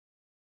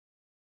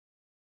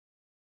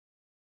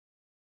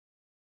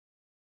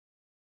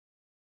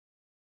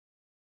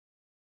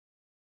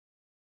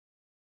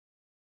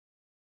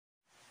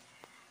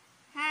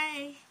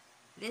Hi!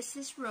 This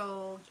is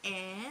Rogue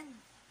and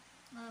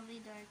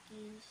Lovely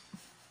darkies.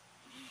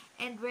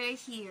 and we're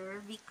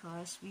here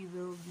because we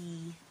will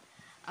be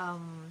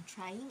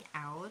trying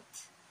out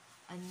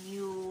a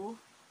new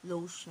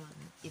lotion.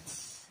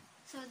 This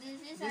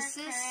is our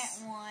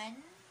current one.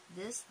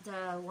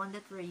 The one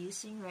that we're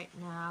using right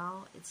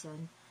now. It's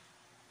an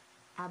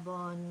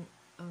Abonne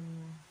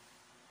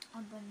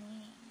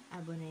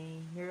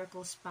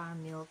Miracle Spa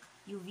Milk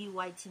UV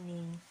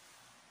whitening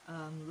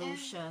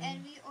lotion.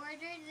 And we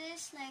ordered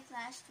this like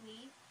last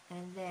week.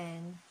 And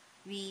then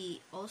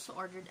we also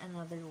ordered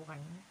another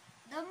one.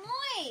 The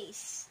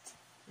Moist.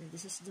 And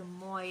this is the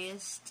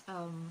Moist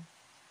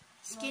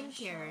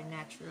skincare lotion.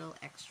 natural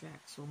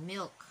extract. So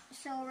milk.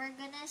 So we're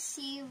gonna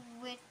see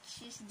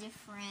which is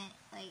different,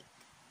 like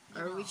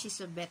which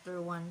is a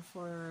better one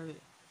for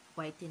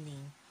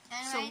whitening.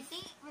 And so, I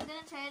think we're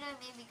gonna try it on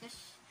me because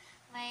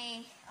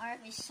my arm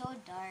is so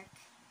dark.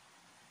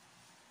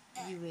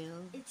 You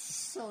will. It's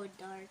so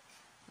dark.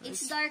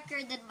 It's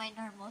darker than my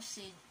normal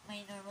skin.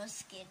 Okay.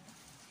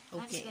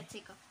 I'm just gonna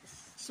take off this.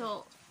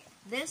 So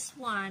this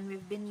one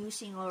we've been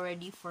using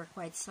already for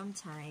quite some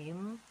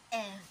time,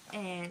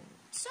 and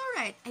it's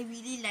alright. I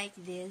really like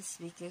this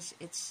because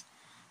it's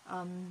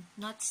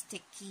not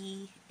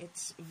sticky.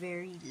 It's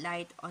very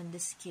light on the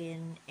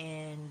skin,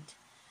 and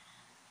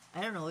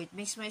I don't know. It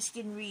makes my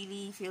skin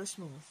really feel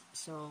smooth.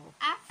 So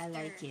After I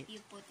like it. You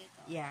put it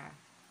on. Yeah.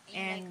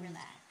 And you like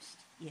relaxed.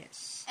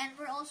 Yes. And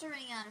we're also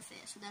running out of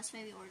it, so that's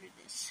why we ordered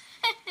this.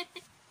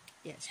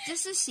 Yes,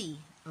 just to see.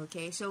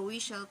 Okay, so we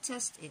shall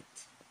test it.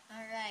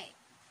 Alright.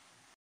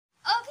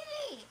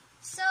 Okay,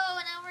 so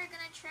now we're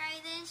gonna try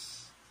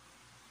this.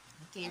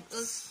 Okay,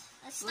 let's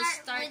we'll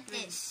start with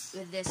this.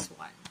 With this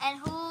one. And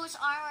whose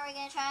arm are we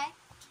gonna try?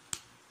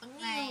 On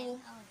Mine. you.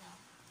 Oh no.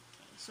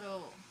 Okay.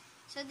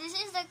 So this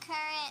is the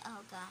current.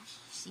 Oh gosh.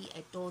 see,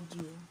 I told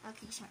you.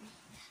 Okay, sorry.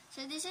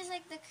 So this is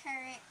like the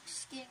current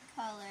skin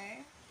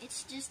color.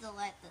 It's just the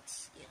light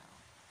that's,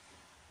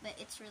 but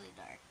it's really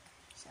dark.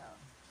 So.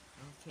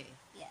 Okay.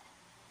 Yeah.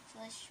 So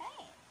let's try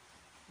it.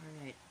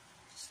 Alright.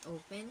 Just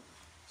open.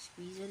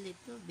 Squeeze a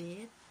little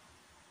bit.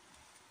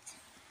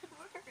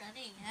 We're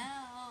running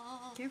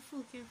out.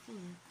 Careful.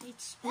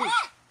 It's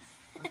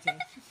Okay.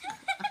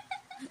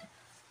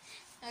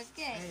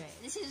 Okay.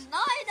 Alright. This is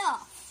not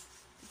enough.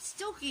 It's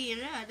okay,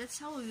 lah. That's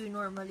how you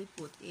normally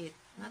put it.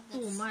 Not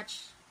too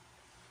much.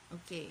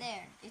 Okay.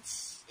 There.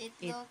 It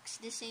looks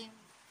the same.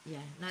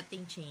 Yeah,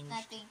 nothing changed.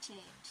 Nothing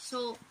changed.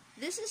 So,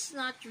 this is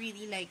not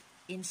really like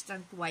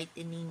instant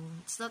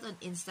whitening. It's not an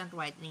instant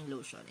whitening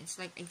lotion. It's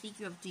like, I think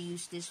you have to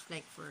use this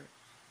like for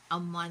a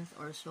month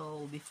or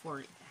so before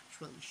it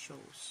actually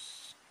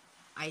shows.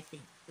 I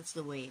think. That's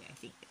the way I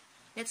think it.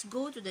 Let's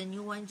go to the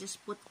new one.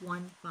 Just put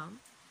one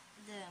pump.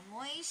 The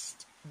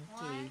Moist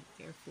Okay, one.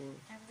 careful.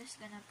 I'm just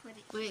gonna put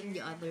it Put it in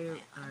the other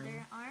my arm.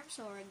 other arm.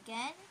 So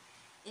again,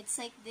 it's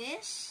like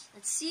this.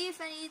 Let's see if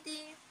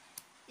anything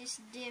is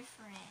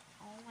different.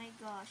 Oh my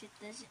gosh, it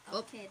doesn't.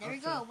 Okay, there we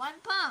go. One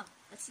pump.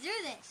 Let's do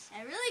this.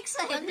 I'm really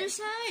excited.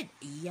 Underside.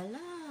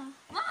 Yala.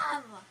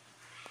 Mom.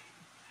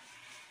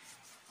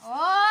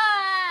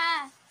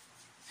 Oh.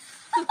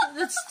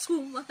 That's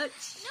too much.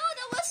 No,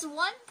 that was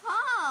one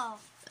pump.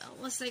 That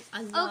was like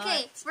a lot.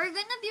 Okay, we're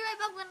gonna be right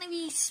back when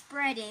we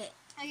spread it.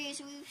 Okay,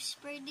 so we've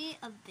spread it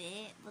a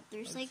bit, but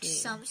there's like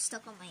some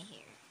stuck on my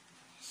hair.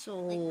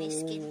 So like my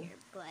skin here,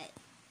 but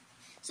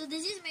so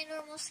this is my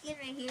normal skin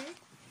right here,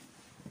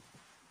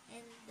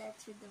 and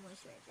that's with the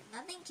moisturizer.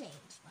 Nothing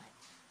changed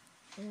much.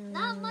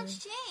 Not much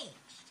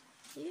changed.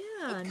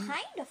 Yeah, It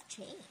kind of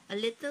changed. a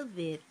little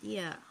bit.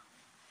 Yeah.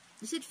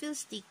 Does it feel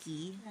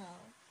sticky? No,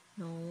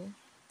 No.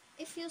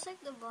 it feels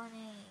like the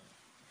bonnet.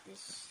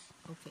 This.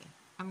 Okay,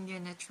 I'm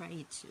gonna try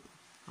it too.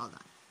 Hold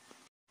on.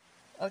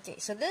 Okay,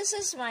 so this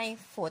is my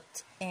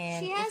foot,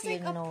 and She has if you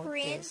like a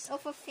notice,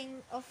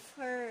 print of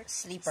her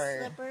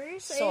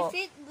slippers. So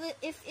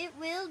if it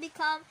will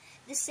become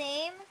the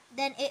same,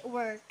 then it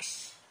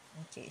works.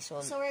 Okay,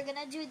 so we're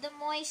gonna do the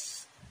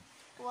Moist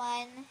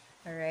one.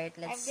 all right,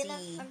 let's see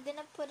I'm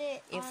gonna put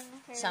it if on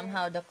her.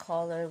 somehow the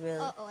color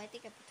will. Oh, I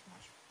think I put too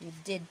much. You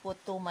did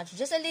put too much,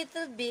 just a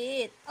little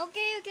bit.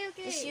 Okay.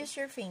 Just use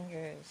your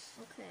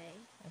fingers. Okay.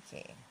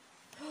 Okay.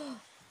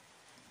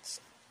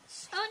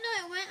 Oh no,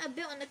 I went a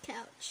bit on the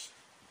couch.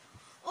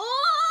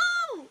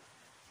 Oh,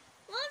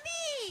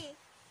 mommy!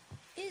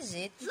 Is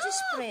it? You Look!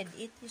 just spread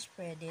it. You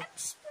spread it. I'm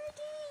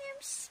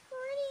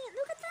spreading.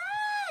 Look at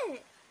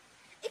that!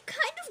 It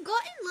kind of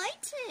got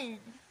enlightened.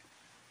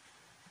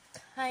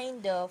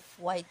 Kind of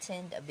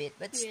whitened a bit,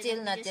 but Here, still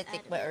let me not just yet add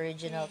like a my bit.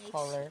 original Thanks.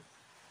 color.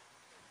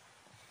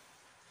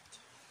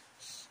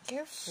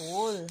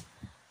 Careful.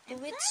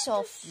 Do it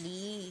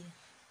softly.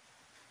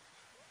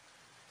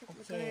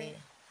 Okay.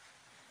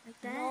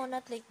 Like that? No,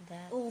 not like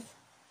that. Oh.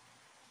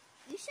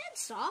 You said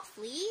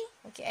softly.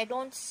 Okay, I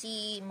don't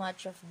see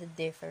much of the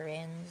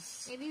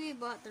difference. Maybe we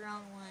bought the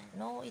wrong one.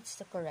 No, it's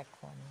the correct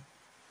one.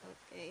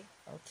 Okay.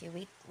 Okay,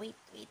 wait.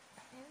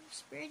 I'm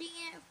spreading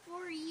it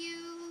for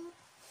you.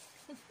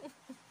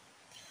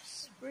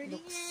 Spreading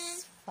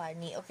Looks it.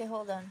 funny. Okay,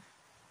 hold on.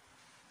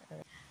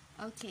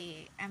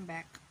 Okay, I'm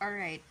back.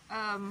 Alright,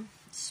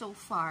 so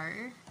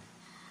far,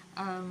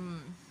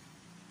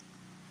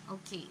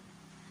 okay.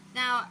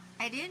 Now,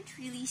 I didn't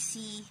really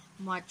see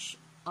much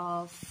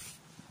of,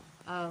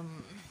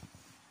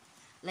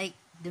 like,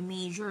 the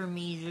major,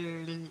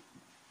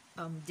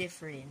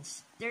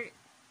 difference.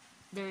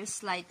 There is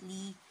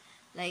slightly,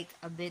 like,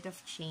 a bit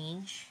of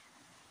change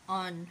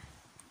on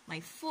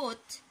my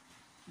foot,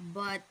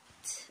 but,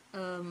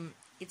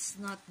 it's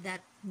not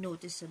that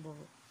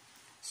noticeable.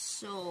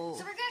 So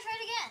we're gonna try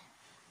it again?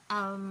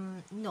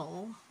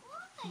 No.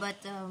 Why?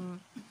 But,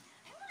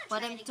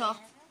 what I'm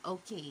talking...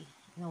 Okay,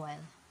 in a while.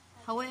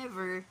 Okay.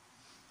 However,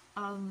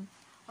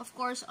 of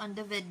course, on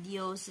the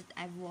videos that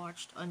I've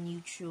watched on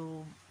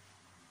YouTube,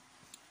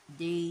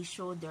 they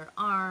show their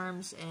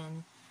arms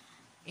and,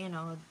 you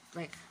know,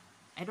 like,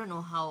 I don't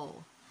know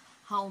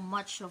how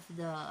much of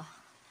the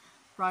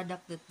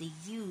product that they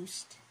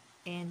used,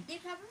 and they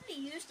probably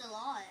used a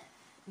lot.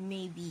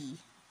 Maybe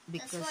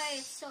because that's why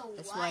it's so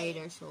that's white. why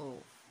they're so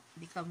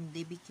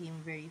they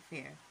became very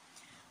fair.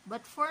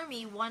 But for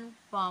me, one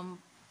pump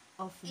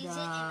of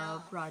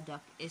the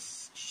product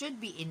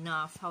should be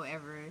enough.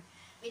 However,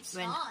 it's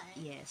not.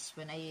 Yes,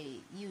 when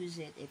I use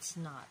it, it's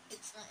not.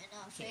 It's not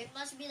enough. Okay. So it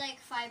must be like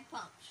 5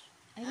 pumps.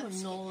 I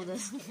don't know.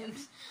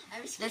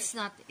 That's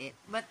not it.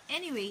 But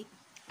anyway,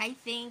 I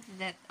think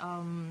that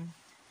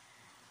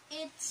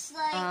it's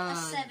like a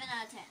 7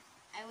 out of 10.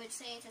 I would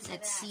say it's a 7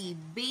 let's out of 10. see.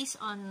 Based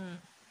on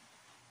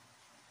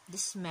the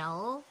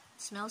smell,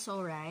 it smells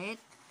alright.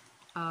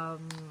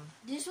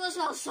 This one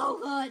smells so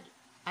good.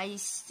 I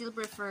still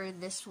prefer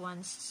this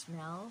one's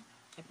smell.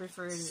 I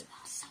prefer so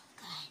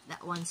good.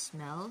 That one's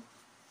smell.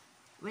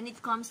 When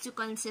it comes to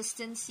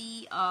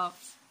consistency of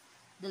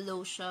the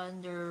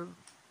lotion, they're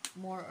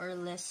more or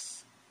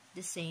less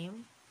the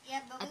same.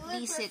 Yeah, but at we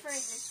least prefer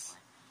this one.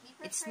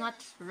 It's not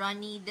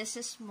runny. This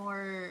is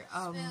more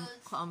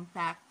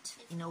compact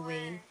in a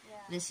way. Yeah.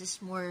 This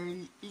is more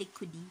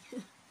liquidy.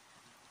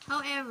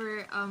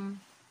 However,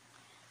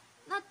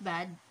 not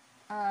bad.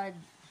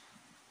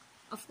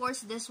 Of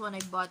course, this one I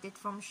bought it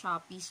from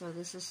Shopee, so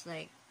this is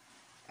like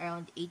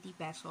around 80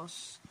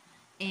 pesos.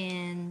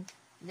 And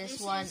this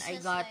one I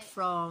got like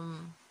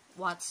from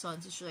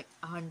Watson's. It's like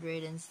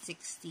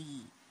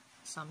 160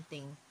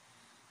 something.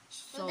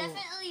 So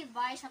definitely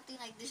buy something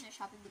like this in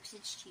Shopee because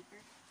it's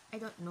cheaper. I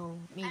don't know.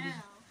 Maybe. I don't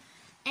know.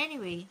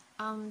 Anyway,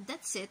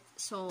 that's it.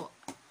 So,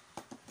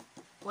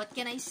 what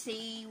can I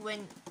say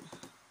when...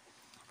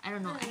 I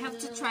don't know. I have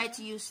to try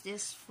to use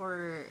this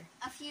for...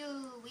 a few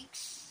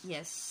weeks?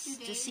 Yes.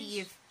 To see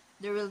if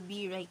there will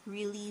be like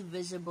really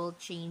visible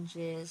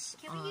changes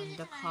on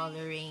the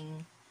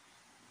coloring.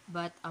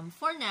 But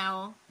for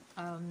now,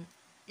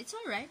 it's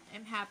alright.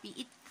 I'm happy.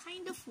 It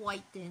kind of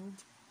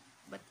whitened,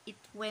 but it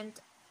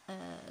went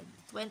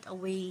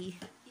away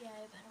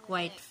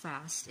quite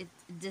fast. It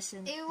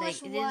doesn't it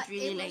didn't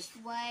really it was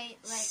white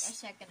like a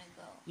second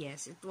ago.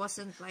 Yes, it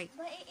wasn't like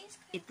but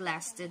it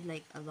lasted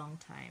like a long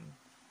time.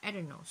 I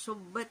don't know. So,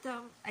 but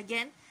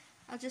again,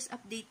 I'll just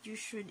update you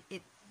should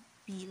it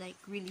be like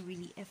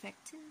really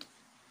effective.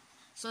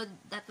 So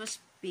that was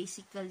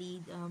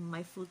basically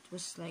my foot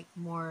was like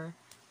more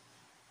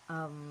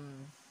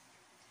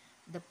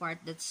the part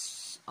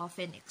that's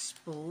often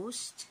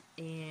exposed,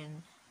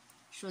 and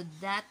should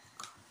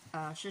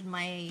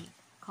my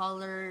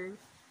color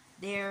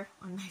there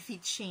on my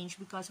feet change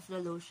because of the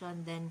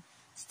lotion, then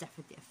it's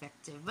definitely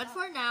effective. But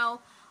for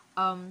now,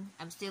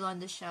 I'm still on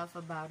the shelf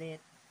about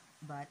it,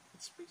 but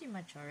it's pretty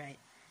much alright.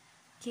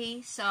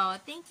 Okay, so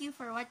thank you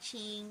for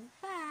watching.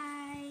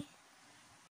 Bye!